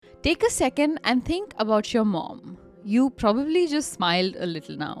Take a second and think about your mom. You probably just smiled a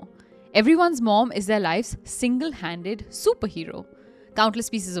little now. Everyone's mom is their life's single-handed superhero. Countless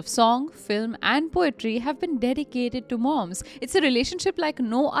pieces of song, film, and poetry have been dedicated to moms. It's a relationship like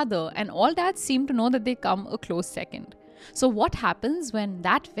no other, and all dads seem to know that they come a close second. So what happens when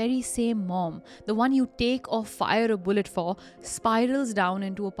that very same mom, the one you take or fire a bullet for, spirals down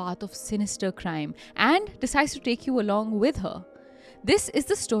into a path of sinister crime and decides to take you along with her? This is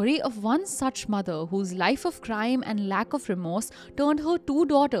the story of one such mother whose life of crime and lack of remorse turned her two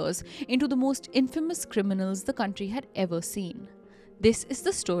daughters into the most infamous criminals the country had ever seen. This is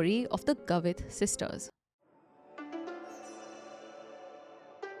the story of the Gavit sisters.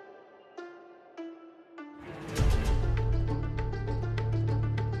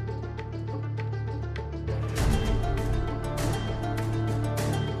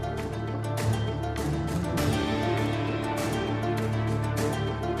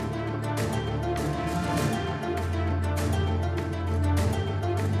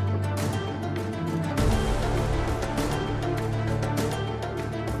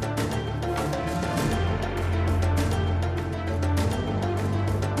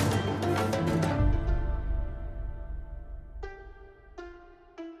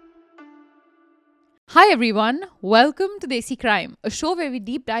 Hi everyone, welcome to Desi Crime, a show where we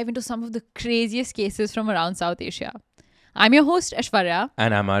deep dive into some of the craziest cases from around South Asia. I'm your host Aishwarya,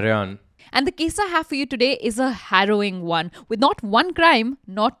 And I'm Aryan. and the case I have for you today is a harrowing one, with not one crime,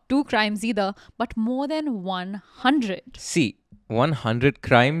 not two crimes either, but more than 100. See, 100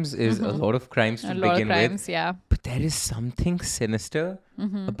 crimes is a lot of crimes to A lot of begin crimes, with. yeah. But there is something sinister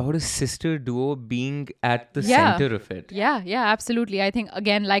about a sister duo being at the Yeah. center of it. Yeah, absolutely. I think,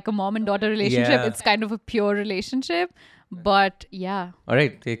 again, like a mom and daughter relationship, Yeah. it's kind of a pure relationship. But yeah, All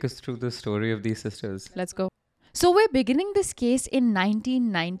right, take us through the story of these sisters. let's go. So we're beginning this case in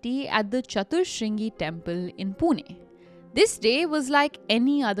 1990 at the Chaturshringi temple in Pune. This day was like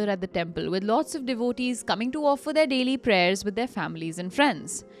any other at the temple, with lots of devotees coming to offer their daily prayers with their families and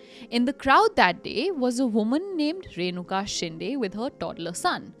friends. In the crowd that day was a woman named Renuka Shinde with her toddler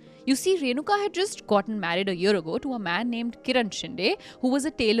son. You see, Renuka had just gotten married a year ago to a man named Kiran Shinde, who was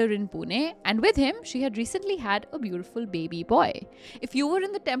a tailor in Pune, and with him, she had recently had a beautiful baby boy. If you were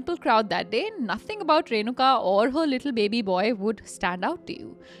in the temple crowd that day, nothing about Renuka or her little baby boy would stand out to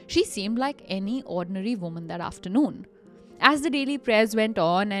you. She seemed like any ordinary woman that afternoon. As the daily prayers went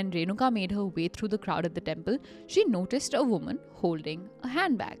on and Renuka made her way through the crowd at the temple, she noticed a woman holding a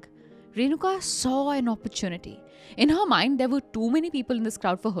handbag. Renuka saw an opportunity. In her mind, there were too many people in this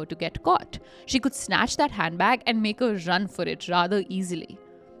crowd for her to get caught. She could snatch that handbag and make a run for it rather easily.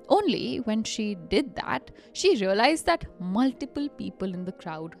 Only when she did that, she realized that multiple people in the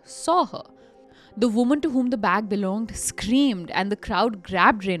crowd saw her. The woman to whom the bag belonged screamed, and the crowd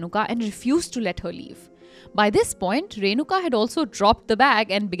grabbed Renuka and refused to let her leave. By this point, Renuka had also dropped the bag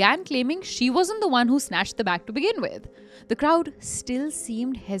and began claiming she wasn't the one who snatched the bag to begin with. The crowd still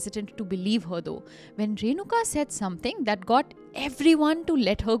seemed hesitant to believe her though, when Renuka said something that got everyone to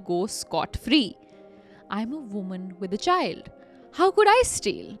let her go scot-free. "I'm a woman with a child. How could I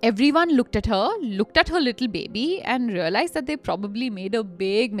steal?" Everyone looked at her little baby, and realized that they probably made a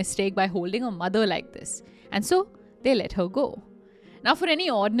big mistake by holding a mother like this. And so, they let her go. Now, for any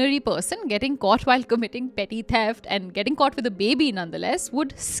ordinary person, getting caught while committing petty theft and getting caught with a baby nonetheless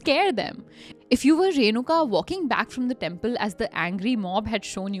would scare them. If you were Renuka walking back from the temple as the angry mob had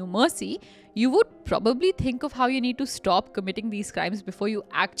shown you mercy, you would probably think of how you need to stop committing these crimes before you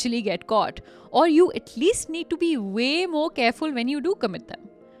actually get caught, or you at least need to be way more careful when you do commit them.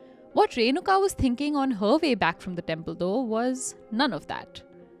 What Renuka was thinking on her way back from the temple, though, was none of that.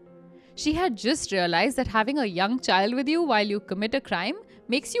 She had just realized that having a young child with you while you commit a crime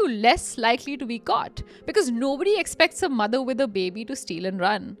makes you less likely to be caught, because nobody expects a mother with a baby to steal and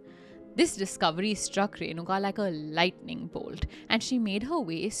run. This discovery struck Renuka like a lightning bolt, and she made her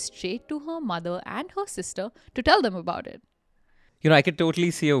way straight to her mother and her sister to tell them about it. I could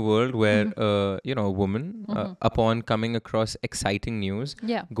totally see a world where, a woman, upon coming across exciting news,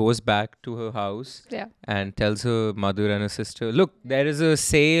 Yeah. goes back to her house Yeah. and tells her mother and her sister, "Look, there is a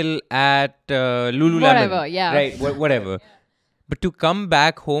sale at Lululemon." Whatever, yeah. Right, whatever. But to come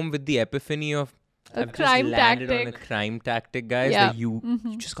back home with the epiphany of, A I've crime just landed on a tactic. crime tactic, guys, Yeah. that you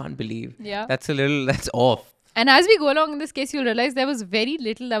just can't believe. Yeah. That's off. And as we go along in this case, you'll realize there was very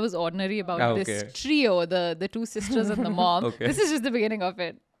little that was ordinary about Ah, this okay. trio, the two sisters and the mom. Okay. This is just the beginning of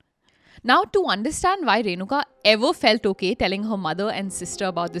it. Now, to understand why Renuka ever felt okay telling her mother and sister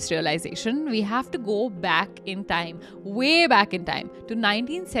about this realization, we have to go back in time, way back in time, to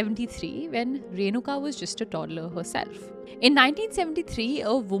 1973 when Renuka was just a toddler herself. In 1973,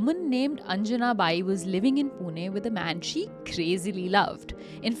 a woman named Anjana Bai was living in Pune with a man she crazily loved.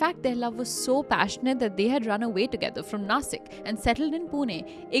 In fact, their love was so passionate that they had run away together from Nasik and settled in Pune,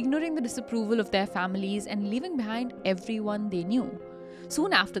 ignoring the disapproval of their families and leaving behind everyone they knew.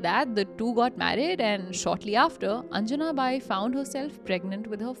 Soon after that, the two got married, and shortly after, Anjana Bai found herself pregnant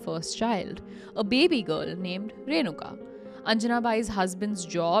with her first child, a baby girl named Renuka. Anjana Bai's husband's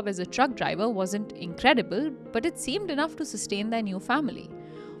job as a truck driver wasn't incredible, but it seemed enough to sustain their new family.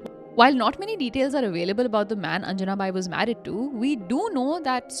 While not many details are available about the man Anjana Bai was married to, we do know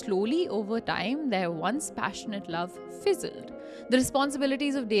that slowly over time their once passionate love fizzled. The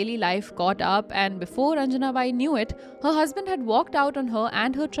responsibilities of daily life caught up, and before Anjana Bai knew it, her husband had walked out on her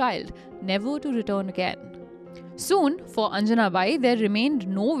and her child, never to return again. Soon, for Anjana Bai, there remained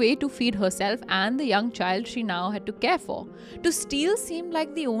no way to feed herself and the young child she now had to care for. To steal seemed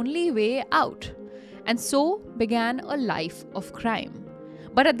like the only way out. And so began a life of crime.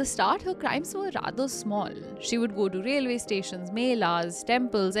 But at the start, her crimes were rather small. She would go to railway stations, melas,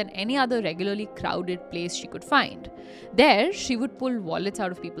 temples, and any other regularly crowded place she could find. There, she would pull wallets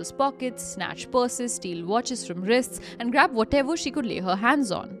out of people's pockets, snatch purses, steal watches from wrists, and grab whatever she could lay her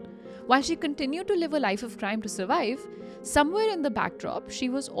hands on. While she continued to live a life of crime to survive, somewhere in the backdrop, she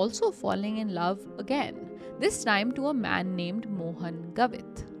was also falling in love again, this time to a man named Mohan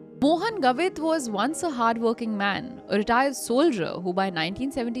Gavit. Mohan Gavit was once a hard-working man, a retired soldier who by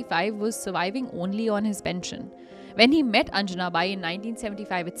 1975 was surviving only on his pension. When he met Anjana Bai in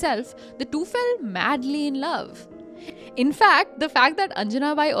 1975 itself, the two fell madly in love. In fact, the fact that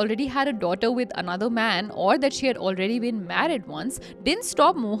Anjana Bai already had a daughter with another man, or that she had already been married once, didn't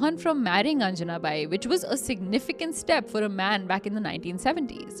stop Mohan from marrying Anjana Bai, which was a significant step for a man back in the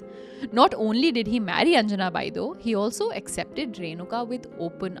 1970s. Not only did he marry Anjana Bai though, he also accepted Renuka with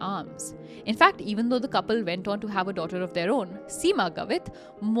open arms. In fact, even though the couple went on to have a daughter of their own, Seema Gavit,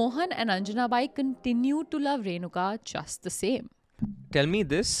 Mohan and Anjana Bai continued to love Renuka just the same. Tell me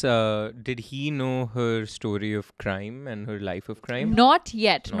this, did he know her story of crime and her life of crime? Not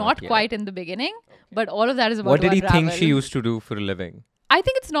yet, Not not yet. quite in the beginning, but all of that is about What to did he think unravel. she used to do for a living? I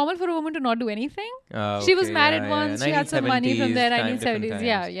think it's normal for a woman to not do anything. She was Okay, married yeah, once, she had some money from there, 1970s, 1970s.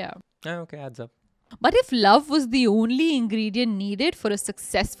 Yeah, yeah. Okay, adds up. But if love was the only ingredient needed for a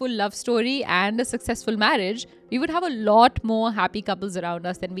successful love story and a successful marriage, we would have a lot more happy couples around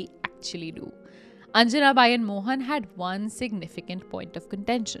us than we actually do. Anjana Bai and Mohan had one significant point of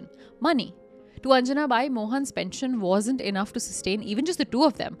contention: money. To Anjana Bai, Mohan's pension wasn't enough to sustain even just the two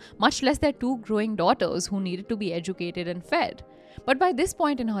of them, much less their two growing daughters who needed to be educated and fed. But by this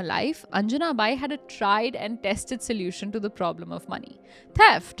point in her life, Anjana Bai had a tried and tested solution to the problem of money: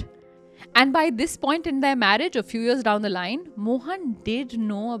 theft. And by this point in their marriage, a few years down the line, Mohan did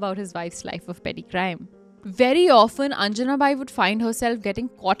know about his wife's life of petty crime. Very often, Anjana Bai would find herself getting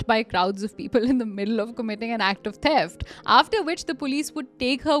caught by crowds of people in the middle of committing an act of theft, after which the police would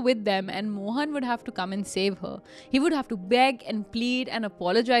take her with them and Mohan would have to come and save her. He would have to beg and plead and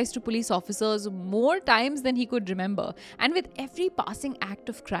apologize to police officers more times than he could remember. And with every passing act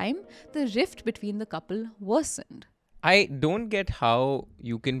of crime, the rift between the couple worsened. I don't get how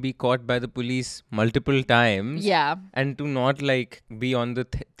you can be caught by the police multiple times Yeah. and to not like be on the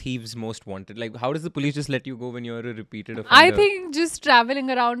thieves most wanted. Like, how does the police just let you go when you're a repeated offender? I think just traveling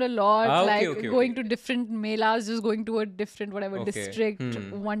around a lot, Okay, going okay. to different melas, just going to a different Okay. district,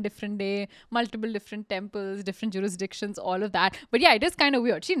 one different day, multiple different temples, different jurisdictions, all of that. But yeah, it is kind of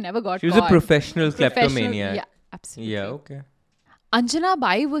weird. She never got She was a caught. professional Professional- kleptomaniac. Yeah, absolutely. Yeah, okay. Anjana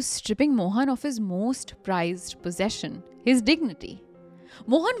Bai was stripping Mohan of his most prized possession, his dignity.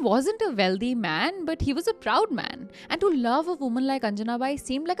 Mohan wasn't a wealthy man, but he was a proud man. And to love a woman like Anjana Bai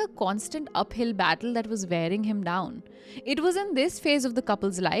seemed like a constant uphill battle that was wearing him down. It was in this phase of the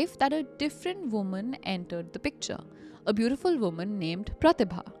couple's life that a different woman entered the picture. A beautiful woman named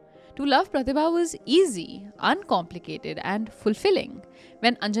Pratibha. To love Pratibha was easy, uncomplicated, and fulfilling.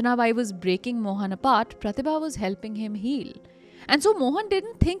 When Anjana Bai was breaking Mohan apart, Pratibha was helping him heal. And so Mohan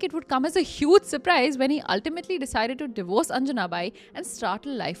didn't think it would come as a huge surprise when he ultimately decided to divorce Anjana Bai and start a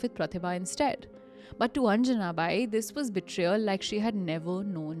life with Pratibha instead. But to Anjana Bai, this was betrayal like she had never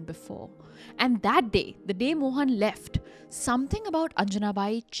known before. And that day, the day Mohan left, something about Anjana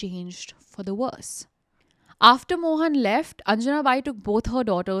Bai changed for the worse. After Mohan left, Anjana Bai took both her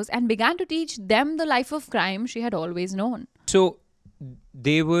daughters and began to teach them the life of crime she had always known. So,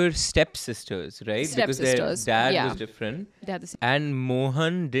 they were stepsisters, right? Because their Stepsisters. dad Yeah. was different. They had the same. And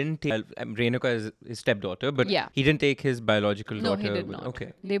Mohan didn't take Renuka is his stepdaughter, but Yeah. he didn't take his biological No, daughter. he did not.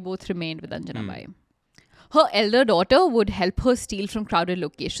 Okay. They both remained with Anjana Bai. Her elder daughter would help her steal from crowded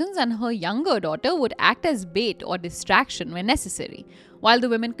locations, and her younger daughter would act as bait or distraction when necessary. While the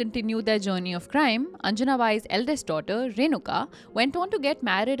women continued their journey of crime, Anjana Bai's eldest daughter, Renuka, went on to get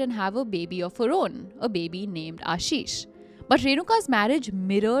married and have a baby of her own, a baby named Ashish. But Renuka's marriage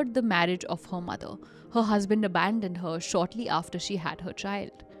mirrored the marriage of her mother. Her husband abandoned her shortly after she had her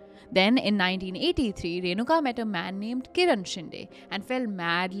child. Then in 1983, Renuka met a man named Kiran Shinde and fell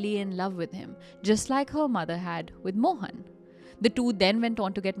madly in love with him, just like her mother had with Mohan. The two then went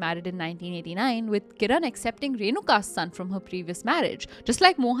on to get married in 1989, with Kiran accepting Renuka's son from her previous marriage, just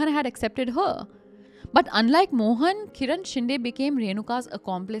like Mohan had accepted her. But unlike Mohan, Kiran Shinde became Renuka's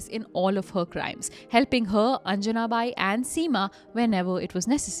accomplice in all of her crimes, helping her, Anjana Bai, and Seema whenever it was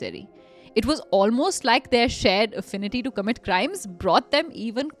necessary. It was almost like their shared affinity to commit crimes brought them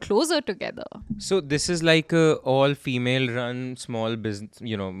even closer together. So this is like a all-female run small business,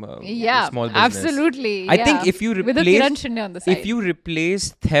 Yeah, small business. absolutely. I think if you with a replace Kiran Shinde on the side. if you replace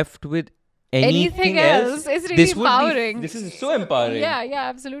theft with Anything else, it's really this empowering. This is so empowering. Yeah,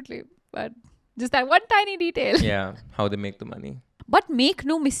 absolutely. But just that one tiny detail. Yeah, how they make the money. But make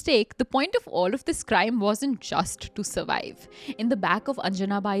no mistake, the point of all of this crime wasn't just to survive. In the back of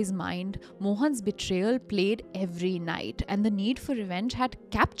Anjana Bai's mind, Mohan's betrayal played every night, and the need for revenge had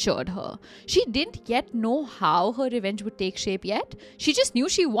captured her. She didn't yet know how her revenge would take shape yet. She just knew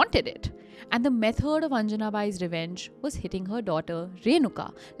she wanted it. And the method of Anjana Bai's revenge was hitting her daughter,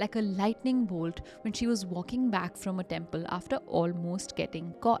 Renuka, like a lightning bolt when she was walking back from a temple after almost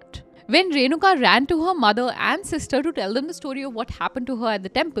getting caught. When Renuka ran to her mother and sister to tell them the story of what happened to her at the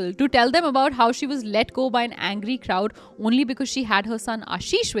temple, to tell them about how she was let go by an angry crowd only because she had her son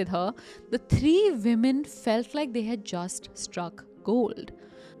Ashish with her, the three women felt like they had just struck gold.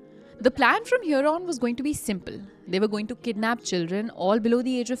 The plan from here on was going to be simple. They were going to kidnap children all below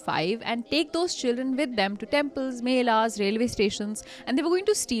the age of 5 and take those children with them to temples, melas, railway stations, and they were going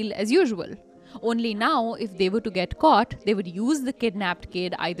to steal as usual. Only now, if they were to get caught, they would use the kidnapped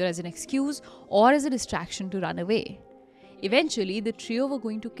kid either as an excuse or as a distraction to run away. Eventually, the trio were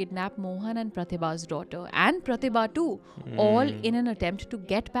going to kidnap Mohan and Pratibha's daughter, and Pratibha too, all in an attempt to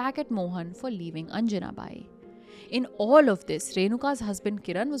get back at Mohan for leaving Anjana Bai. In all of this, Renuka's husband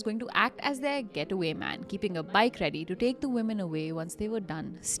Kiran was going to act as their getaway man, keeping a bike ready to take the women away once they were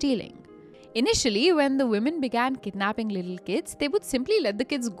done stealing. Initially, when the women began kidnapping little kids, they would simply let the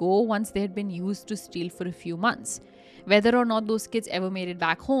kids go once they had been used to steal for a few months. Whether or not those kids ever made it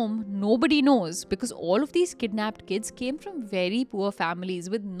back home, nobody knows, because all of these kidnapped kids came from very poor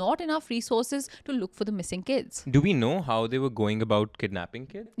families with not enough resources to look for the missing kids. Do we know how they were going about kidnapping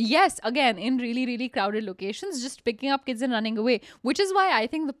kids? Yes, again, in really, really crowded locations, just picking up kids and running away. Which is why I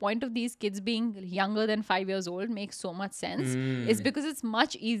think the point of these kids being younger than 5 years old makes so much sense. Is because it's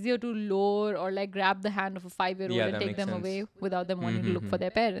much easier to lure or like grab the hand of a 5-year-old Yeah, and that take makes them sense. away without them wanting to look for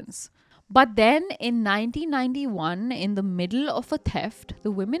their parents. But then in 1991, in the middle of a theft,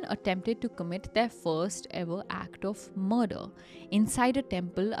 the women attempted to commit their first ever act of murder inside a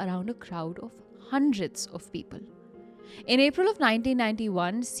temple around a crowd of hundreds of people. In April of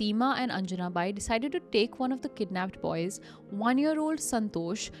 1991, Seema and Anjana Bai decided to take one of the kidnapped boys, 1-year-old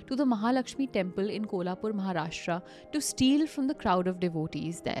Santosh, to the Mahalakshmi temple in Kolhapur, Maharashtra, to steal from the crowd of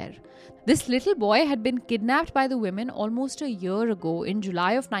devotees there. This little boy had been kidnapped by the women almost a year ago in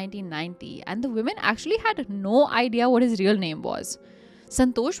July of 1990, and the women actually had no idea what his real name was.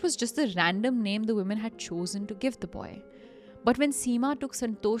 Santosh was just the random name the women had chosen to give the boy. But when Seema took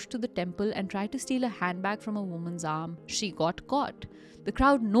Santosh to the temple and tried to steal a handbag from a woman's arm, she got caught. The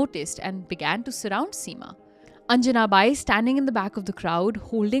crowd noticed and began to surround Seema. Anjana Bai, standing in the back of the crowd,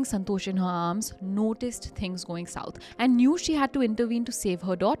 holding Santosh in her arms, noticed things going south and knew she had to intervene to save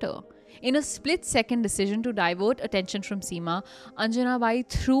her daughter. In a split-second decision to divert attention from Seema, Anjana Bai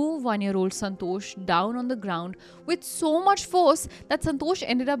threw 1-year-old Santosh down on the ground with so much force that Santosh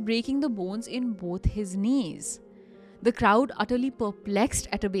ended up breaking the bones in both his knees. The crowd, utterly perplexed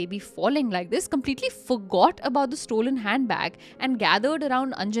at a baby falling like this, completely forgot about the stolen handbag and gathered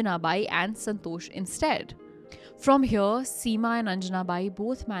around Anjana Bai and Santosh instead. From here, Seema and Anjana Bai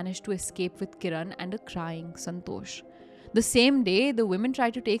both managed to escape with Kiran and a crying Santosh. The same day, the women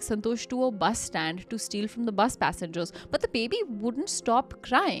tried to take Santosh to a bus stand to steal from the bus passengers, but the baby wouldn't stop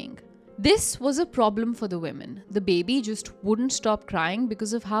crying. This was a problem for the women. The baby just wouldn't stop crying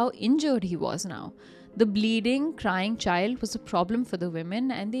because of how injured he was now. The bleeding, crying child was a problem for the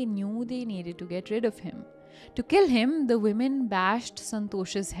women, and they knew they needed to get rid of him. To kill him, the women bashed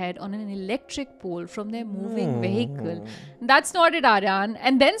Santosh's head on an electric pole from their moving vehicle. That's not it, Aryan.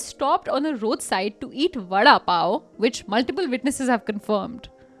 And then stopped on a roadside to eat vada pav, which multiple witnesses have confirmed.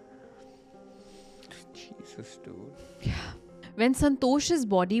 Jesus, dude. When Santosh's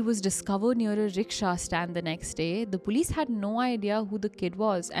body was discovered near a rickshaw stand the next day, the police had no idea who the kid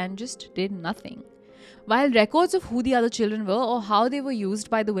was and just did nothing. While records of who the other children were or how they were used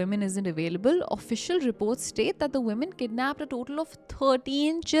by the women isn't available, official reports state that the women kidnapped a total of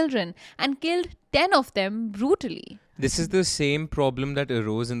 13 children and killed 10 of them brutally. This is the same problem that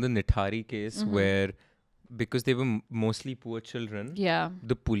arose in the Nithari case where, because they were mostly poor children,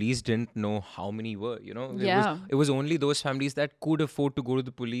 the police didn't know how many were, It was only those families that could afford to go to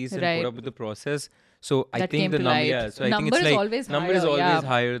the police and put up with the process. So I think the number, so I think it's like number is always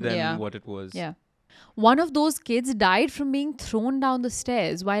higher than what it was. Yeah. One of those kids died from being thrown down the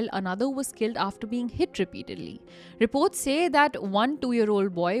stairs, while another was killed after being hit repeatedly. Reports say that one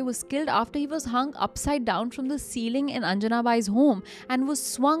 2-year-old boy was killed after he was hung upside down from the ceiling in Anjanabai's home and was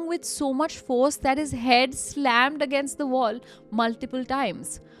swung with so much force that his head slammed against the wall multiple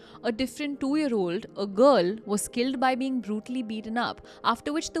times. A different 2-year-old, a girl, was killed by being brutally beaten up,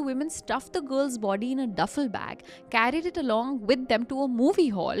 after which the women stuffed the girl's body in a duffel bag, carried it along with them to a movie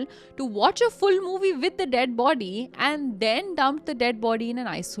hall to watch a full movie with the dead body, and then dumped the dead body in an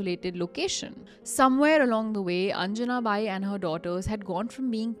isolated location. Somewhere along the way, Anjana Bai and her daughters had gone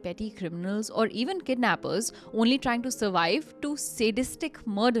from being petty criminals or even kidnappers, only trying to survive, to sadistic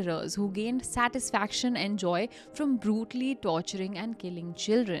murderers who gained satisfaction and joy from brutally torturing and killing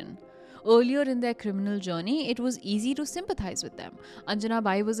children. Earlier in their criminal journey, it was easy to sympathize with them. Anjana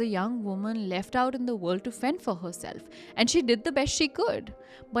Bai was a young woman left out in the world to fend for herself, and she did the best she could.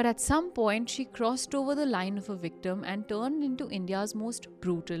 But at some point, she crossed over the line of a victim and turned into India's most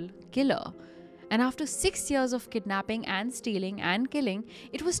brutal killer. And after 6 years of kidnapping and stealing and killing,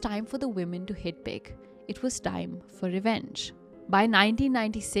 it was time for the women to hit big. It was time for revenge. By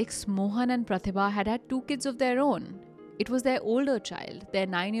 1996, Mohan and Pratibha had had 2 kids of their own. It was their older child, their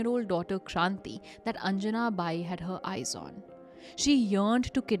 9-year-old daughter Kranti, that Anjana Bai had her eyes on. She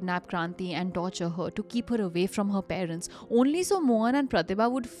yearned to kidnap Kranti and torture her to keep her away from her parents, only so Mohan and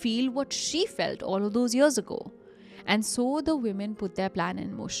Pratibha would feel what she felt all of those years ago. And so the women put their plan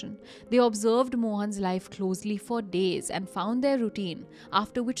in motion. They observed Mohan's life closely for days and found their routine,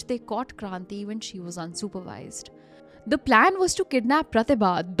 after which they caught Kranti when she was unsupervised. The plan was to kidnap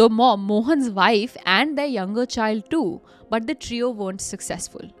Pratibha, the mom, Mohan's wife, and their younger child too, but the trio weren't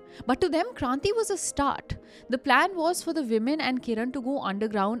successful. But to them, Kranti was a start. The plan was for the women and Kiran to go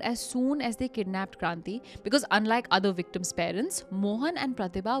underground as soon as they kidnapped Kranti, because unlike other victims' parents, Mohan and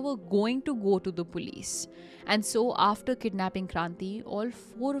Pratibha were going to go to the police. And so after kidnapping Kranti, all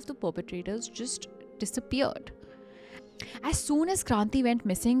 4 of the perpetrators just disappeared. As soon as Kranti went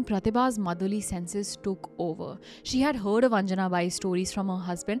missing, Pratibha's motherly senses took over. She had heard of Anjana Bai's stories from her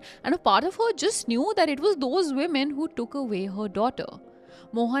husband, and a part of her just knew that it was those women who took away her daughter.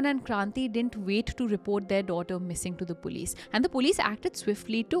 Mohan and Kranti didn't wait to report their daughter missing to the police, and the police acted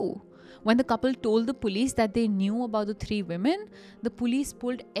swiftly too. When the couple told the police that they knew about the 3 women, the police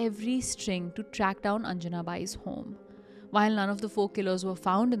pulled every string to track down Anjana Bai's home. While none of the 4 killers were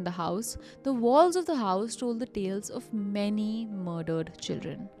found in the house, the walls of the house told the tales of many murdered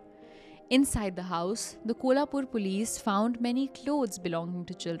children. Inside the house, the Kolhapur police found many clothes belonging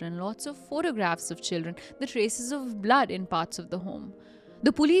to children, lots of photographs of children, the traces of blood in parts of the home.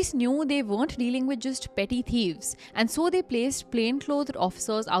 The police knew they weren't dealing with just petty thieves, and so they placed plainclothed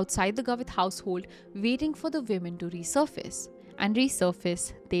officers outside the Gavit household, waiting for the women to resurface. And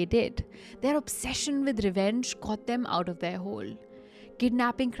resurface they did. Their obsession with revenge caught them out of their hole.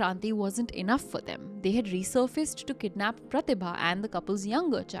 Kidnapping Kranti wasn't enough for them. They had resurfaced to kidnap Pratibha and the couple's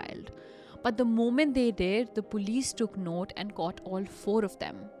younger child. But the moment they did, the police took note and caught all 4 of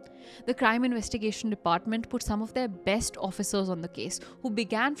them. The Crime Investigation Department put some of their best officers on the case, who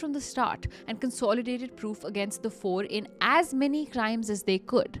began from the start and consolidated proof against the 4 in as many crimes as they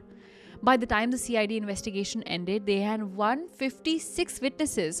could. By the time the CID investigation ended, they had 156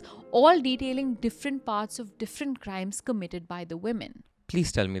 witnesses, all detailing different parts of different crimes committed by the women.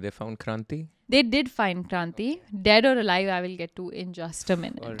 Please tell me they found Kranti. They did find Kranti. Dead or alive, I will get to in just a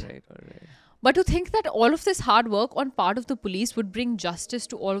minute. All right. But to think that all of this hard work on part of the police would bring justice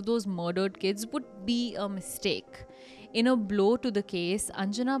to all of those murdered kids would be a mistake. In a blow to the case,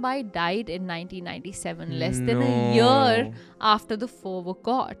 Anjana Bai died in 1997, less than a year after the 4 were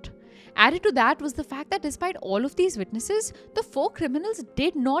caught. Added to that was the fact that despite all of these witnesses, the 4 criminals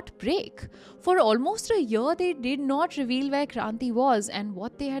did not break. For almost a year, they did not reveal where Kranti was and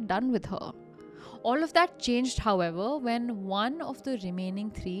what they had done with her. All of that changed, however, when one of the remaining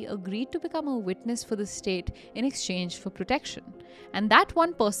 3 agreed to become a witness for the state in exchange for protection. And that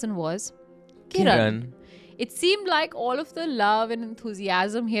one person was Kiran. It seemed like all of the love and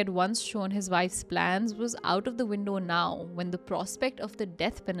enthusiasm he had once shown his wife's plans was out of the window now when the prospect of the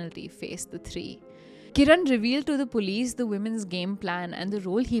death penalty faced the 3. Kiran revealed to the police the women's game plan and the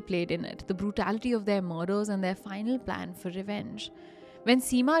role he played in it, the brutality of their murders and their final plan for revenge. When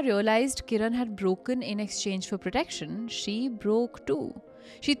Seema realized Kiran had broken in exchange for protection, she broke too.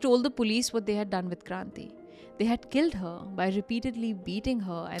 She told the police what they had done with Kranti. They had killed her by repeatedly beating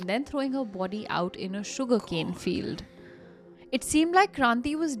her and then throwing her body out in a sugarcane field. It seemed like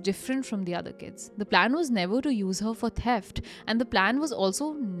Kranti was different from the other kids. The plan was never to use her for theft, and the plan was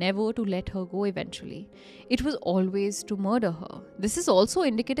also never to let her go eventually. It was always to murder her. This is also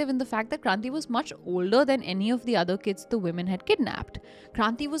indicative in the fact that Kranti was much older than any of the other kids the women had kidnapped.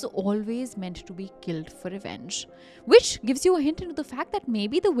 Kranti was always meant to be killed for revenge, which gives you a hint into the fact that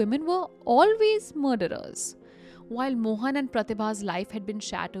maybe the women were always murderers. While Mohan and Pratibha's life had been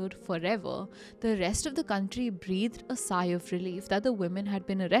shattered forever, the rest of the country breathed a sigh of relief that the women had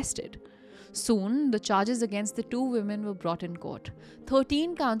been arrested. Soon, the charges against the 2 women were brought in court: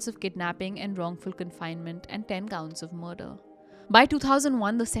 13 counts of kidnapping and wrongful confinement and 10 counts of murder. By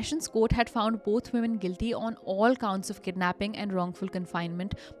 2001, the Sessions Court had found both women guilty on all counts of kidnapping and wrongful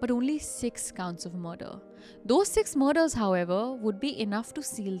confinement, but only 6 counts of murder. Those 6 murders, however, would be enough to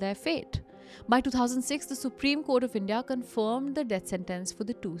seal their fate. By 2006, the Supreme Court of India confirmed the death sentence for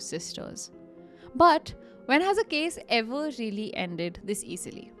the 2 sisters. But when has a case ever really ended this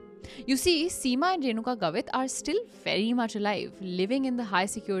easily? You see, Seema and Renuka Gavit are still very much alive, living in the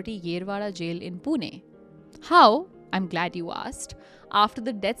high-security Yerwada jail in Pune. How? I'm glad you asked. After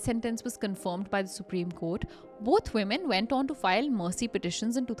the death sentence was confirmed by the Supreme Court, both women went on to file mercy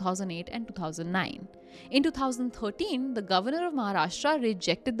petitions in 2008 and 2009. In 2013, the governor of Maharashtra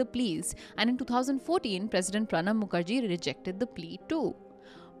rejected the pleas, and in 2014, President Pranab Mukherjee rejected the plea too.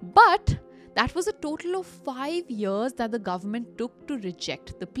 But that was a total of 5 years that the government took to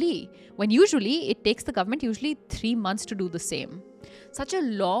reject the plea, when usually it takes the government 3 months to do the same. Such a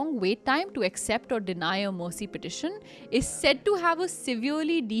long wait time to accept or deny a mercy petition is said to have a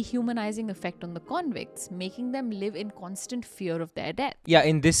severely dehumanizing effect on the convicts, making them live in constant fear of their death. Yeah,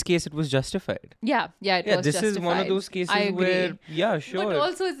 in this case, it was justified. Yeah, it was justified. This is one of those cases where, yeah, sure. But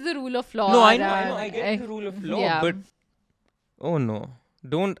also it's the rule of law. No, I know, I get the rule of law, but oh no.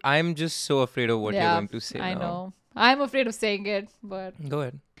 I'm just so afraid of what you're going to say I now. know. I'm afraid of saying it, but... Go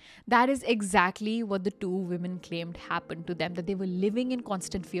ahead. That is exactly what the 2 women claimed happened to them, that they were living in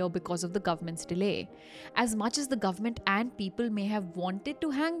constant fear because of the government's delay. As much as the government and people may have wanted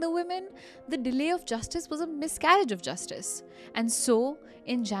to hang the women, the delay of justice was a miscarriage of justice. And so,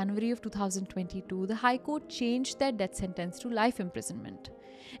 in January of 2022, the High Court changed their death sentence to life imprisonment.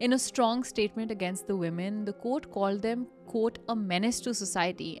 In a strong statement against the women, the court called them, quote, a menace to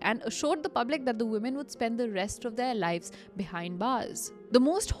society, and assured the public that the women would spend the rest of their lives behind bars. The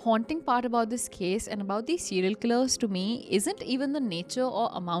most haunting part about this case and about these serial killers to me isn't even the nature or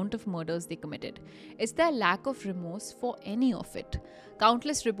amount of murders they committed. It's their lack of remorse for any of it.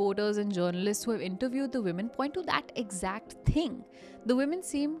 Countless reporters and journalists who have interviewed the women point to that exact thing. The women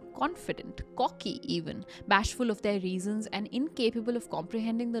seem confident, cocky even, bashful of their reasons, and incapable of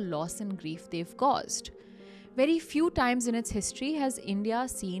comprehending the loss and grief they've caused. Very few times in its history has India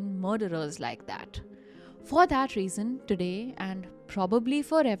seen murderers like that. For that reason, today and probably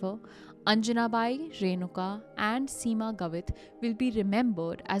forever, Anjana Bai, Renuka, and Seema Gavit will be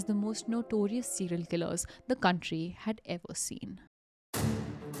remembered as the most notorious serial killers the country had ever seen.